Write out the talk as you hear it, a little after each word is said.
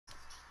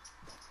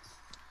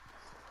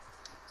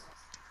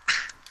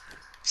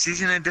She's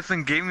in a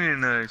different game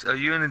than us. Are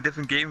you in a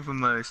different game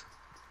from us?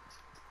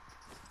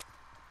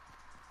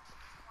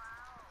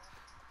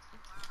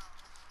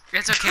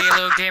 It's okay,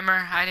 little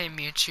gamer. I didn't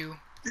mute you.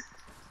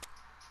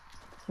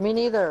 Me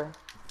neither.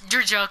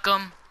 You're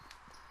welcome.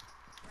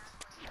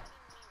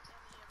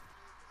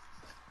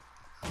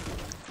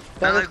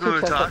 Not like we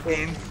were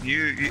talking.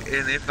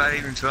 And if I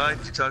even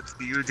tried to talk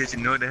to you, just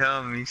ignore the hell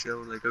out of me. So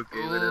like,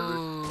 okay, whatever.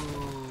 Ooh.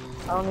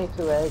 I don't need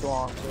 2 egg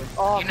launchers.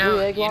 Oh, You know,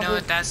 3 egg launchers?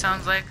 what that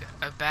sounds like?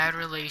 A bad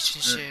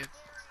relationship.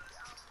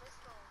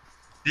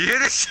 You're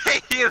gonna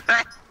say it,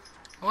 right?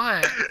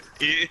 What?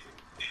 Yeah.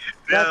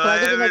 Yeah, can I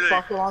get the mean, next like,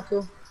 rocket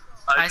launcher?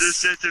 I just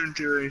said something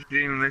to her. She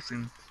didn't even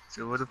listen.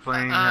 So what a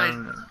funny.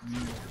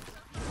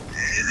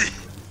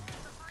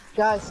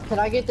 Guys, can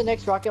I get the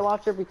next rocket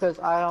launcher because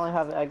I only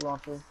have an egg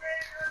launcher?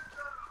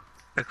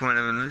 Come on,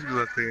 Evan, let's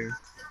go up here.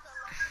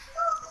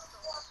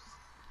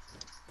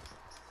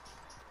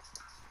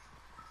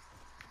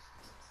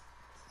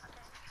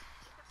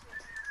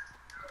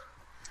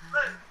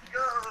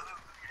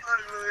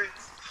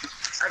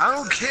 I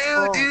don't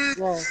care, dude.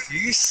 Yeah.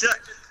 You suck.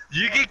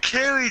 You get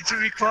carried to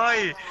be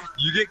quiet.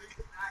 You get.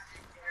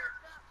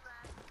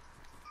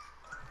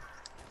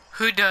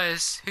 Who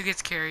does? Who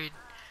gets carried?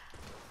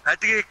 I have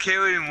to get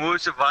carried in more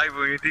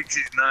survival and he thinks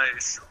he's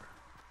nice.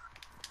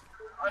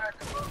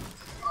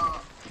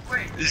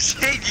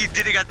 Shit, you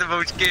didn't got the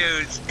most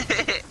kills.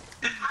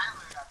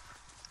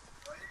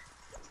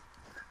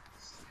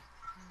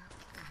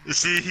 You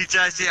see, he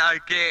tries to say I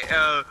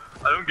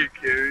don't get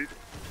carried.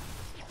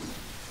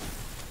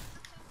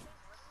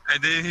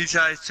 And then he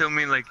tries to tell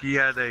me like he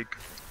had like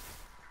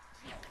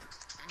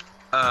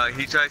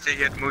he tried to say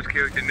he had the most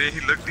kills, and then he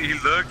looked,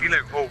 he's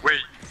like, oh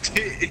wait.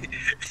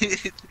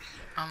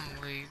 I'm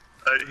weak.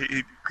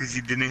 Because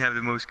he didn't have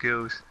the most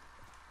kills.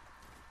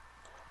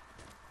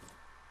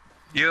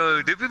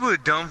 Yo, the people are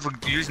dumb for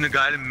using the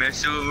guy to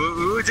mess with.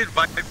 We were just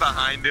right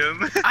behind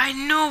him. I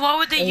know, why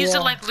would they use it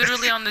like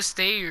literally on the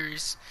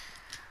stairs?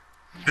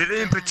 They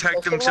didn't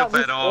protect themselves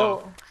at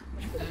all.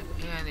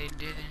 Yeah, they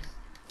didn't.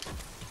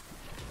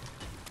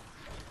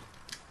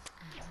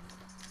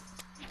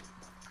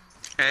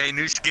 Hey,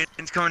 new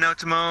skins coming out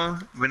tomorrow.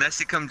 When that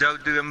shit comes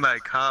out, dude, I'm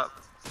like, cop.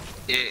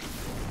 Yeah.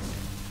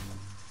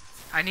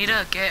 We need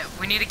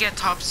to get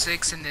top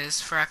 6 in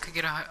this for I could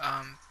get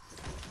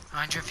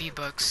 100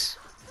 V-Bucks.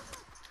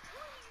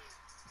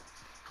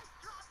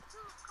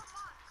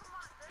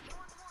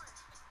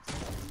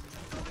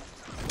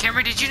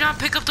 Cameron, did you not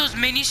pick up those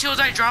mini shields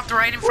I dropped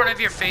right in front of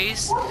your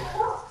face?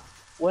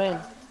 When?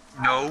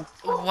 No.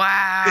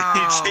 Wow.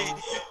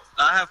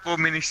 I have 4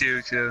 mini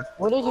shields, yeah.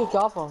 Where did you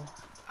drop them?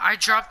 I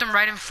dropped them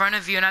right in front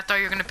of you and I thought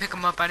you were gonna pick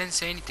them up. I didn't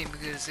say anything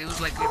because it was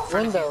like in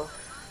front of you.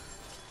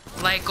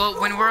 Like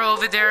when we're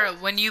over there,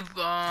 when you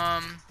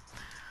what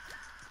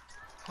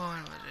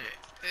was it?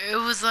 It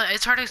was like,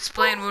 it's hard to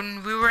explain.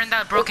 When we were in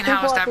that broken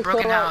house,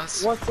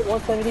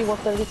 170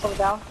 coming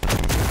down.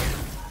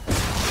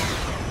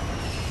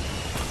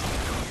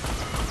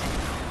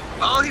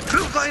 Oh, he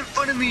proved right in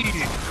front of me.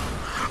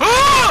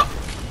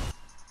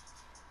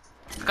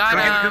 Got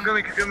him.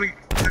 Come get me.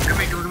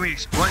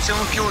 Want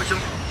someone kill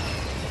him?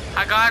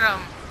 I got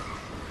him.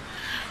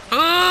 Kill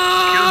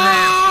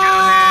him.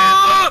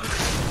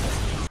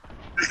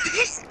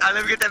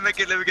 Let me get that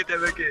medkit. Let me get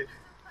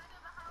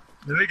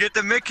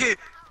the medkit.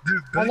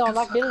 Dude, oh no, I'm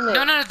not getting it.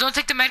 No, don't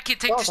take the medkit.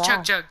 Take this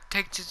chug jug.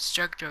 Take this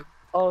chug jug.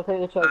 Oh,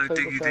 take the chug.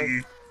 Take the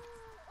chug.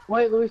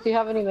 Wait, Luis, do you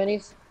have any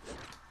minis?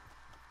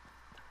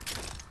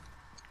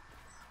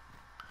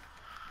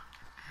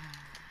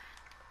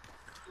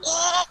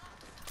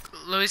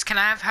 Luis, can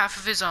I have half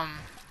of his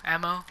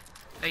ammo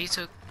that you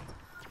took?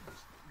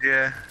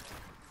 Yeah.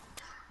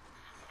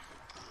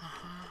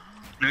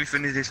 Let me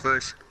finish this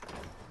first.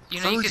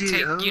 You know you could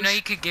take. You know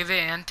you could give it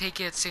and take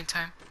it at the same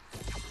time.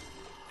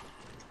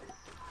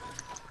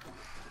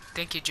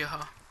 Thank you,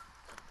 Joho.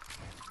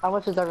 How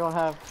much does everyone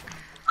have?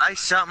 I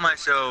shot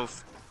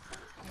myself.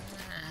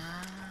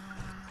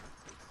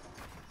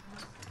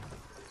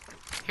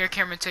 Here,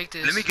 Cameron, take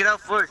this. Let me get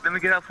out first.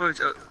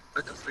 Oh,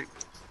 what the freak?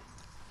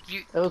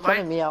 It was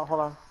letting me out.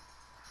 Hold on.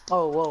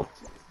 Oh, whoa.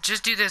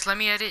 Just do this. Let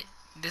me edit.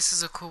 This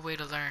is a cool way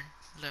to learn.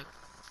 Look.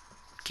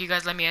 Can you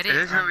guys let me edit? It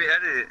doesn't let me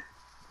edit.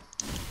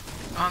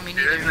 Oh, me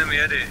neither. It doesn't let me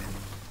edit.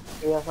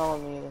 Yeah, it's not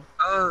letting me either.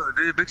 Oh,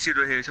 there's a big seed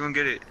right here. Someone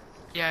get it.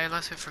 Yeah, I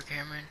left it for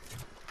Cameron.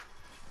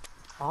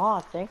 Oh,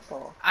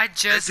 thankful. I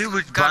just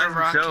got a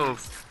rocket.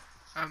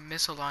 A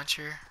missile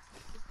launcher.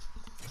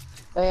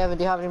 Hey, Evan,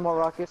 do you have any more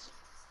rockets?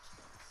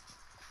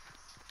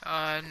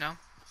 No.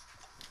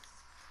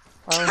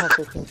 I only have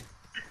 15.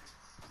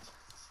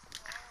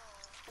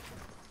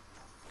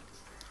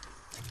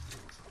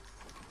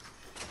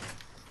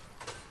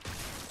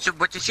 So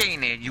what you're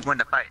saying is you want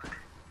to fight?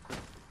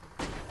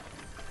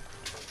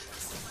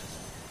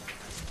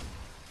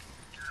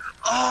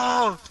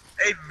 Oh,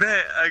 hey,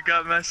 bet I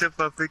got myself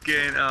a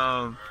freaking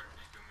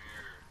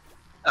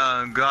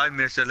guide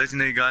missile,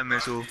 legendary guide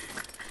missile.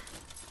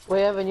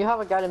 Wait, Evan, you have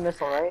a guided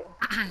missile, right?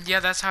 Yeah,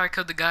 that's how I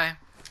killed the guy.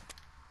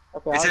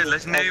 Okay. Is it a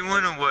legendary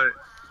one or what?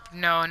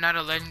 No, not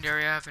a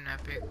legendary. I have an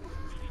epic.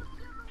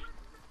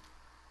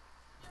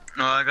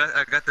 No,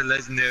 I got the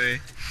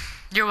legendary.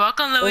 You're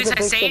welcome, There's Louis. a I big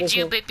kid in saved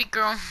you, here. baby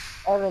girl.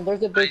 Evan,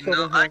 there's a I big kid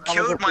know. in I here. I'm gonna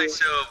killed get you.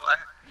 myself.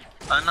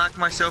 I knocked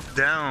myself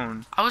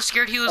down. I was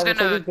scared he was Evan, take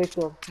gonna this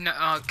big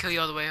kid. kill you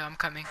all the way. I'm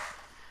coming.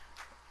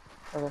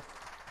 Okay.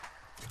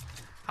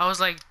 I was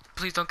like,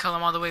 please don't kill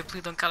him all the way.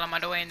 Please don't kill him all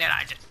the way. And then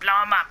I just blow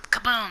him up.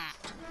 Kaboom.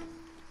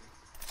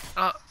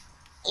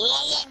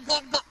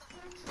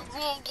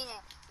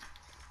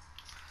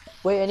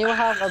 Wait, anyone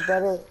have a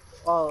better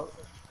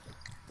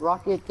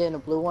rocket than a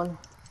blue one?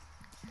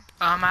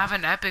 I have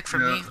an epic for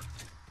No. me.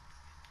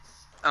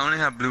 I only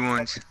have blue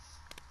ones.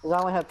 Cause I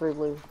only have 3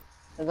 blue.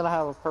 And then I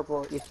have a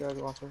purple Easter egg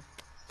launcher.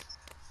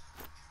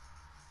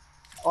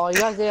 Oh, you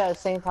guys did it at the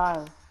same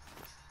time.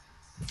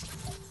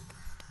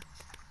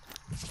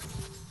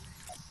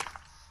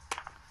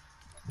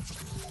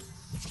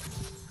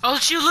 Oh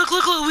shoot! Look!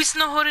 We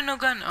still holding no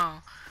gun.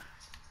 Oh,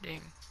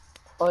 dang.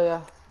 Oh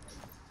yeah.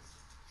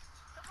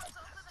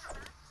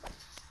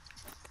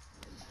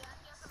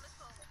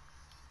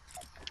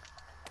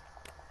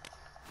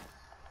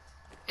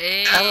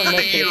 Hey. I have a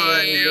med kit.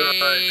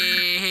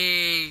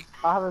 Hey.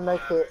 I have a med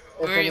kit.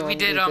 If We anyone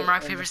did needs it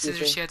rock in paper the scissors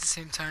future. shit at the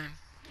same time.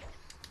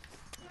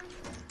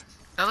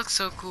 That looks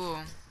so cool.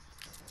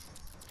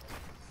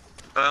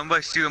 I'm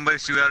about to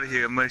shoot out of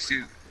here. I'm about to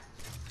shoot.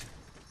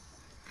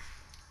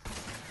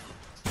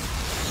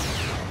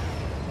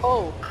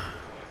 Oh,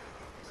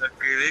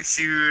 Okay, let's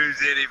see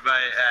where's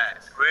anybody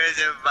at. Where's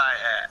everybody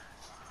at?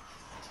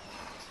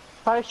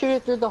 try to shoot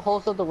it through the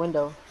holes of the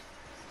window.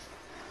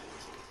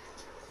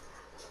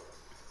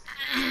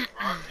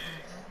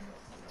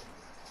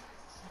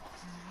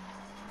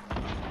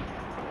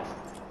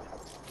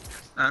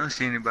 I don't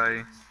see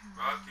anybody.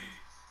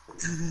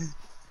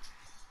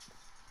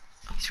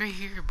 He's right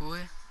here, boy.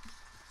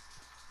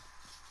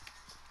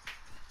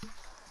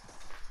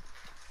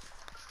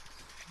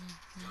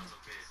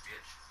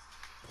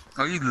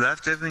 Oh, you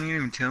left, Evan? You didn't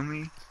even tell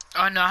me?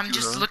 Oh no, I'm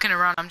just Hello? looking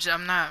around.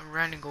 I'm not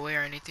running away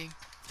or anything.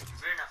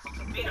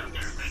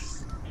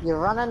 You're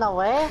running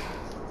away?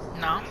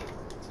 No.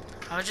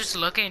 I was just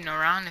looking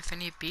around if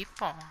any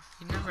people.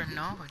 You never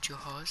know, you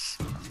hoes.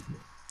 You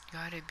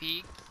gotta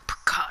be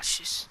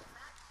precautious.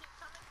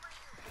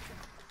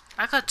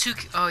 I got 2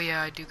 oh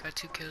yeah, I do got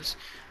 2 kills.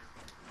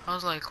 I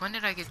was like, when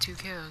did I get 2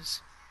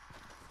 kills?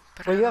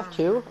 But Well, I you don't have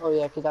 2? Oh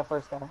yeah, cause that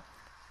first guy.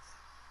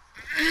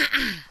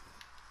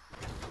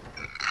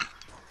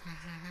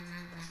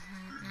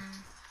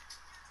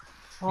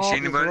 You see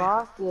anybody?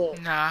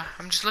 Rocket. Nah,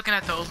 I'm just looking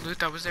at the old loot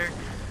that was there.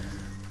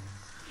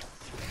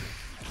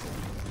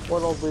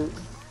 What old loot?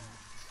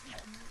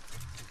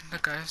 The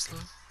guy's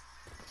loot.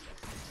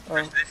 Oh.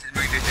 This is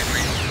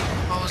me.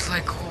 I was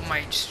like, oh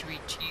my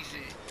sweet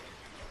Jesus.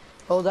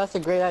 Oh, that's a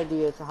great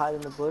idea to hide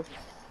in the bush.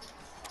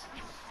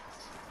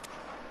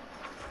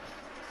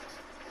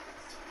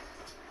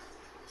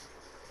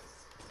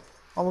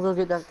 I'm gonna go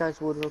get that guy's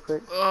wood real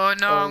quick. Oh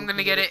no, Oh, I'm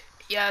gonna get it.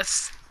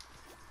 Yes.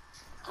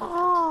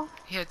 Oh.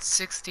 He had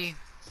 60.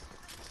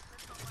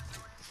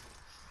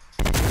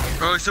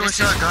 Oh, someone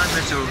shot a gun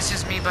missile. This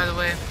is me, by the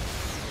way.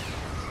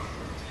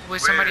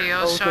 Wait, somebody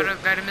else shot a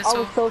guided I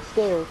missile? was so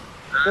scared.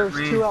 There was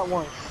me. 2 at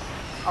once.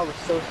 I was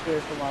so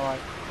scared for my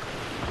life.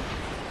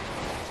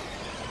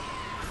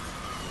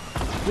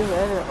 Dude,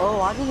 Evan,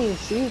 oh, I didn't even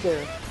see you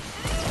there.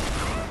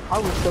 I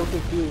was so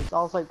confused.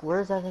 I was like,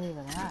 where's Evan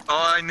even at?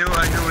 Oh, I know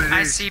what it is.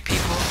 I see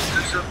people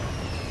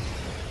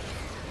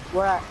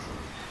Where at?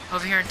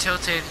 over here and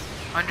tilted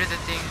under the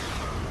thing.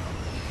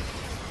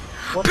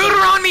 What Build the-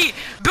 around me!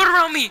 Build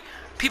around me!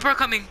 People are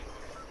coming.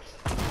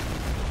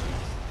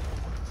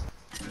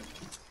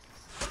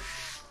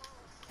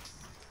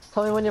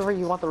 Tell me whenever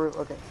you want the roof.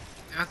 Okay.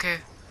 Okay.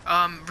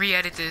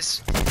 Re-edit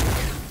this.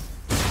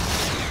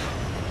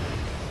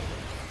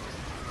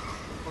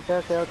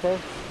 Okay.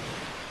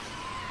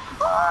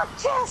 Oh,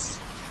 yes!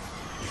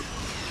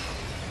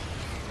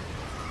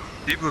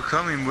 People are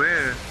coming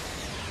where?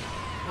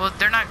 Well,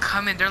 they're not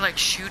coming. They're like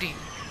shooting.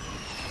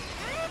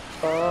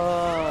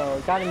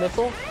 Oh, got a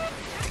missile?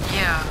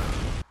 Yeah.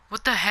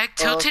 What the heck?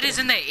 Tilted okay. is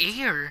in the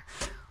air.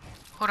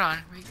 Hold on.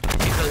 Let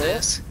me go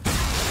this.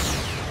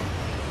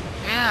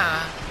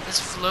 Yeah. It's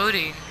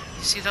floating.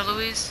 You see that,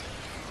 Luis?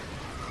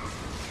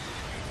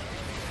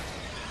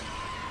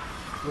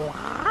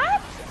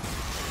 What?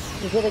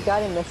 Is it a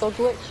guided missile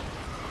glitch?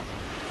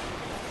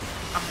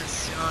 I'm gonna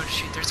see. Oh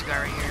shoot, there's a guy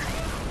right here.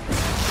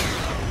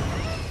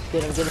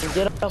 Get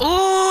him.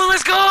 Oh,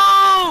 let's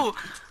go!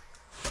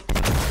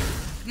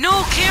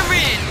 No,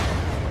 Cameron!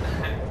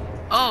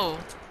 Oh.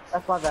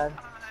 That's my bad.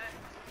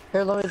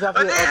 Here, let me drop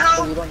you What the up hell?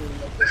 so you don't need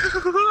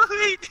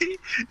it.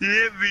 You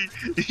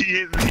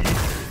hit me.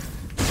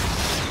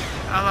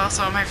 I lost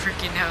all my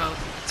freaking health.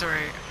 It's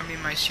alright. I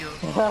mean my shield.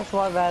 That's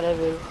my bad,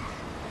 Evan.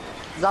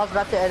 'Cause I was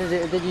about to edit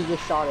it and then you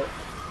just shot it.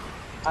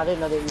 I didn't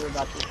know that you were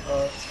about to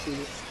shoot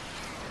it.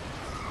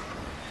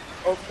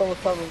 Oh, someone's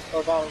coming.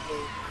 Oh, that was me.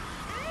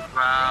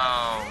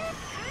 Wow.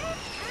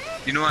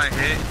 You know what I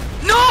hit?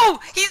 No!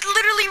 He's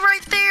literally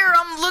right there!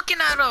 I'm looking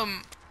at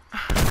him!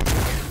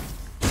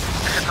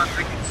 at my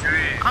freaking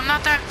tree. I'm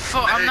not that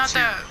I'm not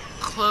that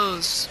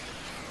close.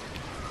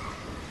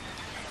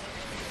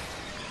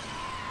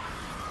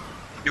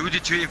 It was a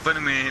tree in front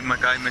of me, and my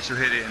guy missile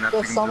hit it, and I If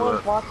freaking blew someone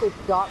up. wants to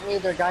got me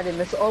their guided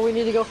missile. Oh, we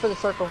need to go for the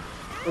circle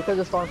because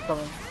the storm's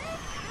coming.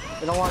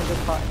 We don't want to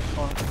get caught in the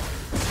storm.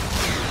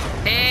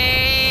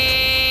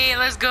 Hey,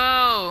 let's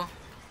go.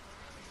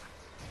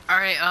 All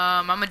right,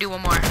 I'm gonna do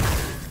one more,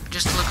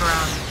 just to look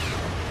around.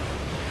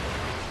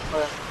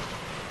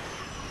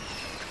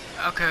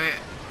 Okay.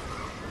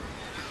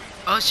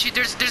 Oh shoot,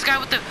 there's a guy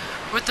with the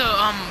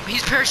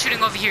he's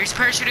parachuting over here. He's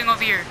parachuting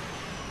over here.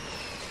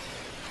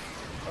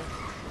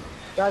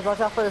 Guys, watch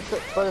out for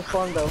the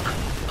storm though.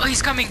 Oh,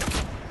 he's coming.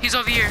 He's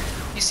over here.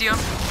 You see him?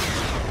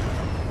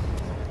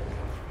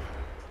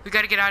 We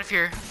gotta get out of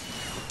here.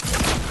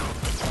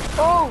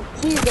 Oh,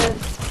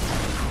 Jesus!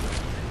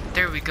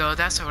 There we go.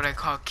 That's what I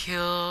call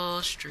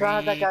kill streak.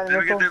 Grab that guy in the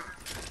Let me get missile.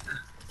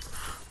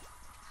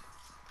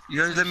 the...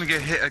 You guys let me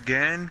get hit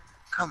again?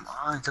 Come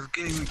on, stop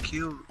getting me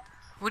killed.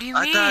 What do you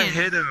I mean? thought I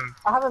hit him.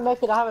 I haven't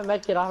medkit. I haven't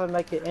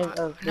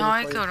medkit. No,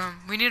 I killed him.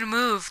 We need to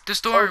move. The Oh,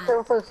 storm.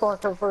 cover for the storm.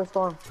 Cover for the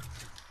storm.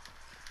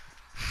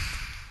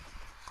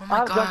 Oh I my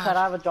have a jump pad. I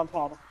god. have a jump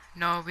pad.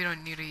 No, we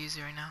don't need to use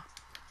it right now.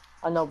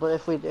 I know, but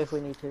if we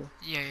need to.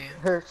 Yeah.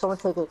 Here, someone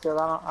take it. Here,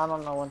 I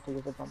don't know when to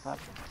use the jump pad.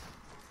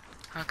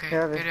 Okay,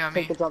 Here, get it on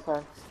take me. the jump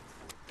pad.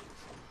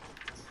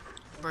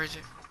 Where is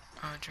it?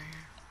 Oh, it's right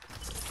here.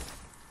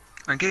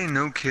 I'm getting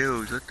no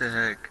kills, what the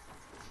heck?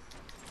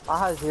 I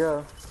have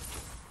 0.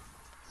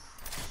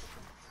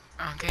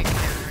 Okay,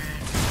 Kevin.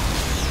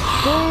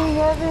 Dang,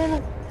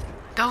 Evan!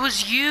 That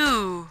was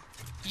you.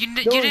 You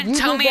No, didn't you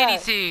tell did me that.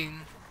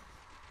 anything.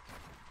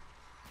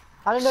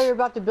 I didn't know you were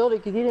about to build it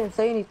because you didn't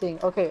say anything.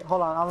 Okay,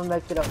 hold on. I'm gonna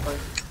make it up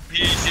first.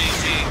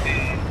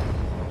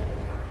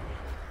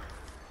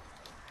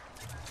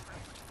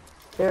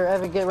 Here,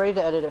 Evan, get ready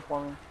to edit it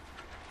for me.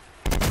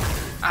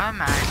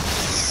 I'm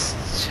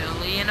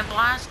actually in a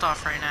blast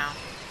off right now.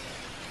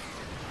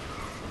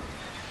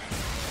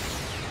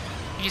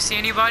 You see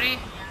anybody?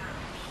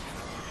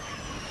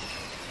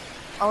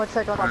 I'm gonna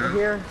check out over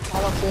here.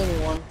 I don't see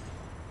anyone.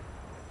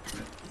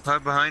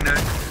 Right behind us.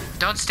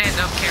 Don't stand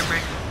up,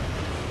 Cameron.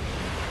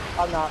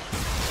 I'm not.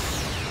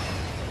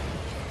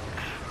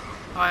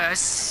 Oh, I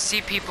see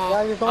people.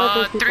 Yeah, there's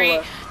only 3 people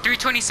left.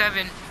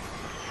 327.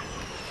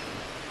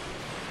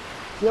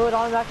 Yo, it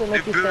automatically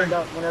makes you Hey, stand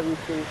Billy. up whenever you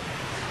see.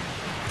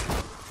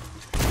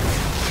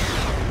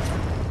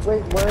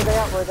 Wait, where are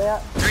they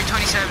at?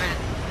 327.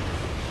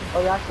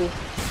 Oh, yeah, I see.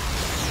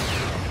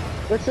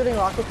 They're shooting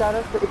rockets at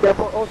us. Be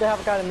careful. Oh, they have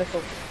a guided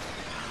missile.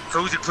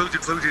 Close it.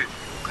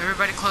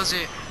 Everybody close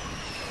it.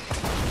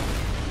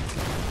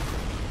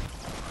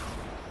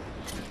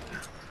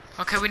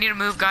 Okay, we need to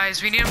move,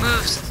 guys. We need to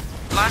move.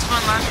 Last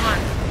one.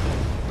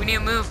 We need to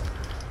move.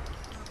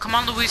 Come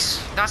on, Luis.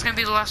 That's gonna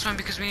be the last one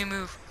because we need to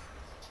move.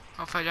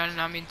 Oh, I did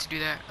not mean to do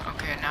that.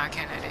 Okay, now I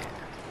can't edit.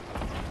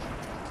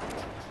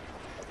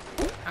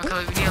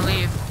 Okay, we need to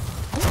leave.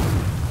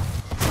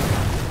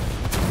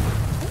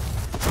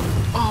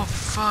 Oh,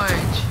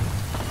 fudge.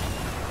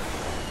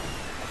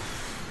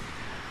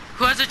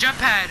 Who has a jump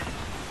pad?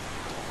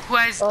 Who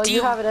has Oh, D?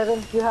 you have it,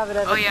 Evan. You have it,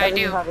 Evan. Oh, yeah, I Evan,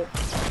 do. You have it.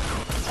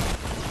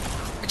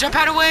 Jump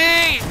pad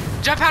away!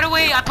 Jump pad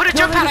away! I put a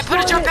jump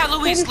pad!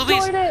 Luis! They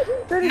destroyed it!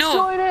 They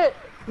destroyed it!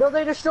 No,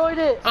 they destroyed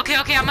it! Okay,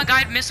 I'm gonna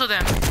guide missile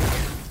them.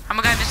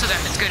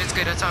 It's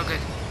good, it's all good.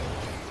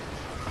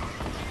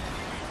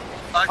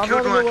 I I'm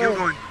killed running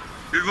one. away.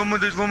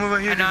 There's one more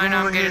right here. I know,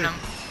 I'm getting them.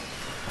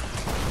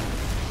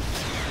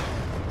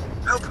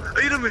 Help!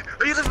 Are you me?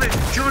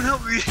 Someone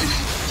help me!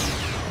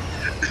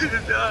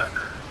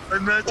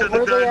 I'm not trying to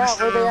Where they die. at?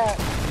 Where they at?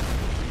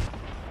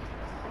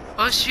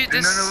 Oh shoot,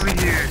 They're this... not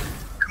over here.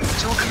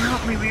 Someone come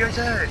help me. We are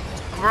dead.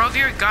 We're over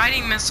here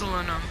guiding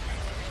missiling them.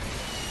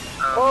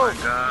 Oh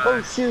my god.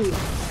 Oh shoot.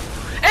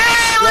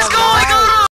 Hey, let's Yeah, go!